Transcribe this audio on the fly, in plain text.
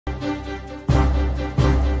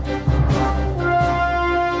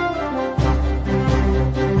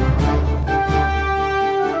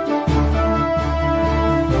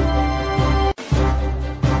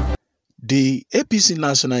The APC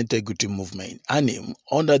National Integrity Movement, ANIM,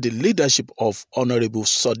 under the leadership of Honorable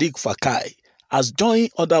Sadiq Fakai, has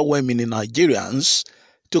joined other well-meaning Nigerians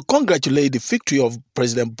to congratulate the victory of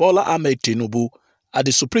President Bola Tinubu at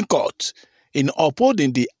the Supreme Court in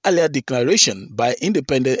upholding the earlier declaration by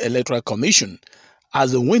Independent Electoral Commission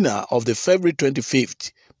as the winner of the February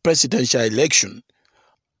 25th presidential election.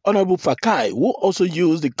 Honorable Fakai, who also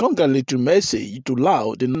used the congratulatory message to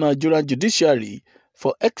laud the Nigerian Judiciary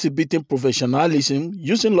for exhibiting professionalism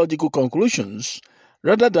using logical conclusions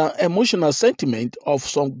rather than emotional sentiment of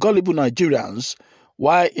some gullible Nigerians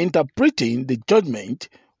while interpreting the judgment,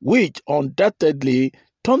 which undoubtedly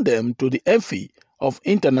turned them to the envy of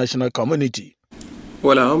international community.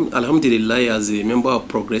 Well, Alhamdulillah, as a member of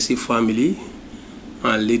Progressive Family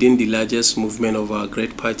and leading the largest movement of our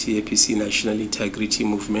great party, APC National Integrity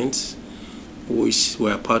Movement, which we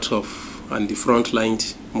are part of, and the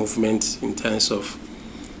frontline movement in terms of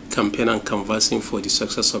campaign and canvassing for the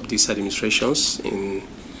success of these administrations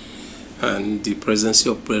and the presidency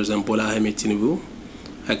of President Bola Tinubu.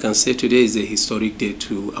 I can say today is a historic day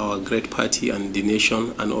to our great party and the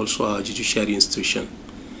nation, and also our judiciary institution,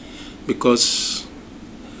 because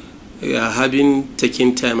we are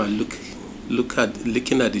taking time and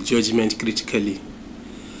looking at the judgment critically.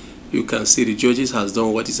 You can see the judges has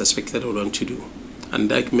done what is expected of them to do,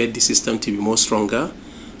 and that made the system to be more stronger.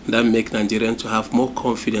 That make Nigerians to have more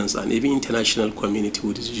confidence, and even international community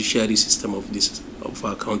with the judiciary system of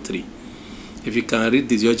our country. If you can read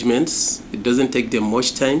the judgments, it doesn't take them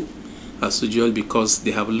much time as usual, because they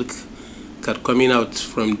have looked at coming out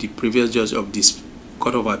from the previous judge of this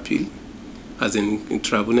Court of Appeal, as in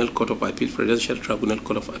Tribunal Court of Appeal, Presidential Tribunal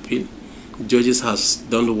Court of Appeal. Judges has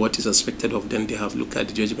done what is expected of them. They have looked at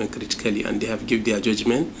the judgment critically and they have given their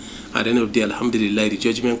judgment. At the end of the day, Alhamdulillah, the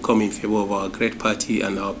judgment come in favor of our great party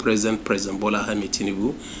and our President Bola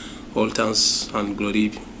Tinubu. All thanks and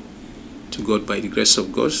glory to God by the grace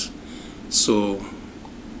of God. So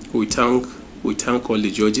we thank all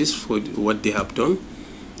the judges for what they have done,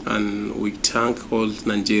 and we thank all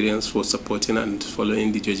Nigerians for supporting and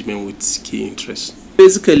following the judgment with key interest.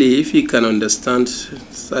 Basically, if you can understand,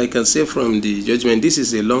 I can say from the judgment, this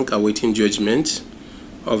is a long-awaiting judgment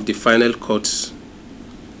of the final court,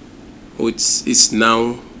 which is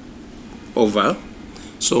now over.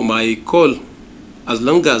 So my call, as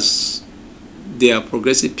long as they are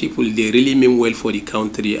progressive people, they really mean well for the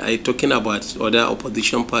country. I'm talking about other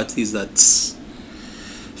opposition parties that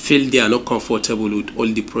feel they are not comfortable with all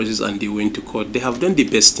the process and they went to court. They have done the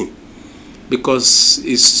best thing, because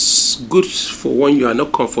it's good for when you are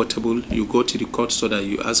not comfortable, you go to the court so that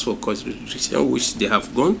you ask for court decision, which they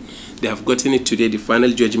have gone. They have gotten it today. The final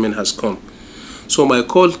judgment has come. So my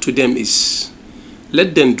call to them is,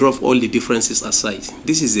 let them drop all the differences aside.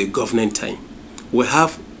 This is a government time. We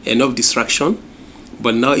have enough distraction,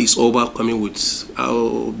 but now it's over coming with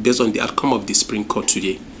based on the outcome of the Supreme Court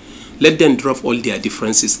today. Let them drop all their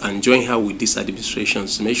differences and join her with these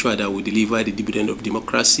administrations to make sure that we deliver the dividend of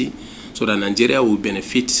democracy, so that Nigeria will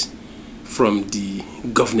benefit from the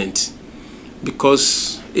government.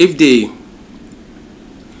 Because if they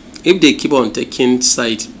keep on taking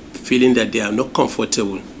side, feeling that they are not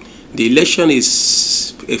comfortable, the election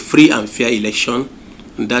is a free and fair election,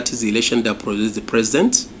 and that is the election that produces the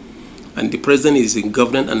president, and the president is in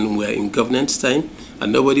government and we are in governance time,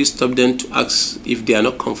 and nobody stopped them to ask if they are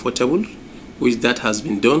not comfortable, which that has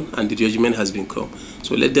been done and the judgment has been come.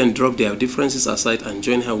 So let them drop their differences aside and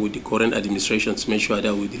join her with the current administration to make sure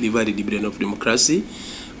that we deliver the dividend of democracy,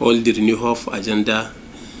 all the renewal of agenda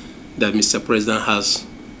that Mr. President has.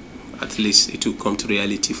 At least it will come to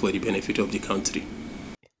reality for the benefit of the country.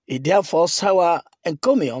 It therefore sour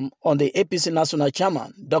encomium on the APC National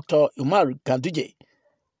Chairman, Dr. Umar Ganduje,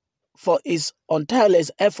 for his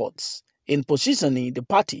tireless efforts in positioning the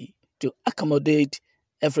party to accommodate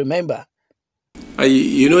every member.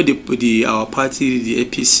 You know, our party, the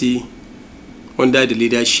APC, under the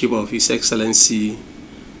leadership of His Excellency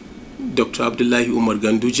Dr. Abdullahi Umar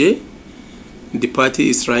Ganduje, the party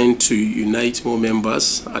is trying to unite more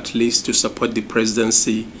members, at least to support the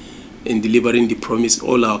presidency in delivering the promise,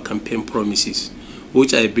 all our campaign promises,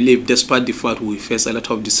 which I believe, despite the fact we face a lot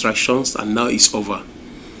of distractions, and now it's over.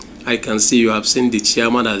 I can see you have seen the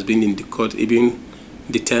chairman has been in the court, even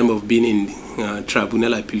the time of being in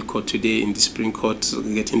Tribunal Appeal Court today in the Supreme Court,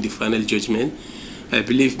 getting the final judgment. I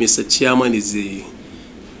believe Mr. Chairman is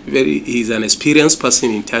he's an experienced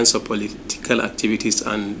person in terms of political activities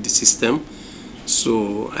and the system.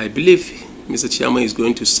 So I believe Mr. Chairman is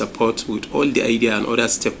going to support with all the idea and other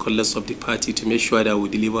stakeholders of the party to make sure that we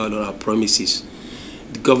deliver all our promises.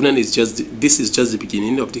 The government is this is just the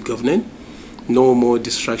beginning of the government. No more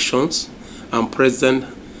distractions. And President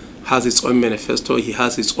has his own manifesto, he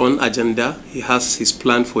has his own agenda, he has his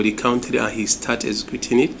plan for the country, and he starts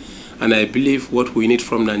executing it. And I believe what we need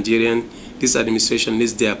from Nigerian, this administration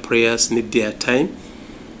needs their prayers, need their time,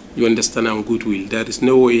 you understand, and goodwill. There is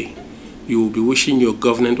no way you will be wishing your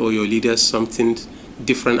government or your leaders something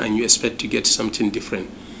different and you expect to get something different.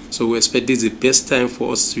 So we expect this is the best time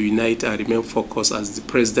for us to unite and remain focused as the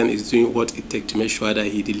president is doing what it takes to make sure that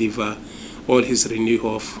he delivers all his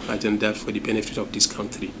renewal of agenda for the benefit of this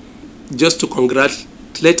country. Just to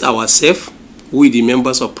congratulate ourselves, we the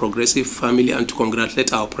members of Progressive Family, and to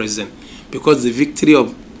congratulate our president, because the victory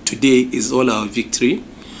of today is all our victory.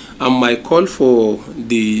 And my call for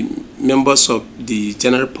the members of the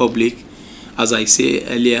general public, as I say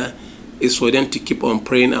earlier, is for them to keep on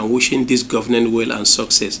praying and wishing this government well and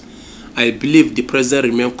success. I believe the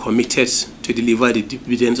president remains committed to deliver the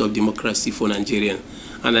dividends of democracy for Nigerians.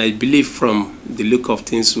 And I believe from the look of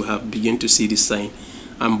things we have begun to see this sign.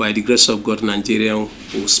 And by the grace of God, Nigeria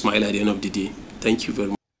will smile at the end of the day. Thank you very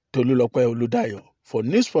much. Tolulope Oludayo for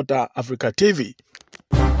News Portal Africa TV.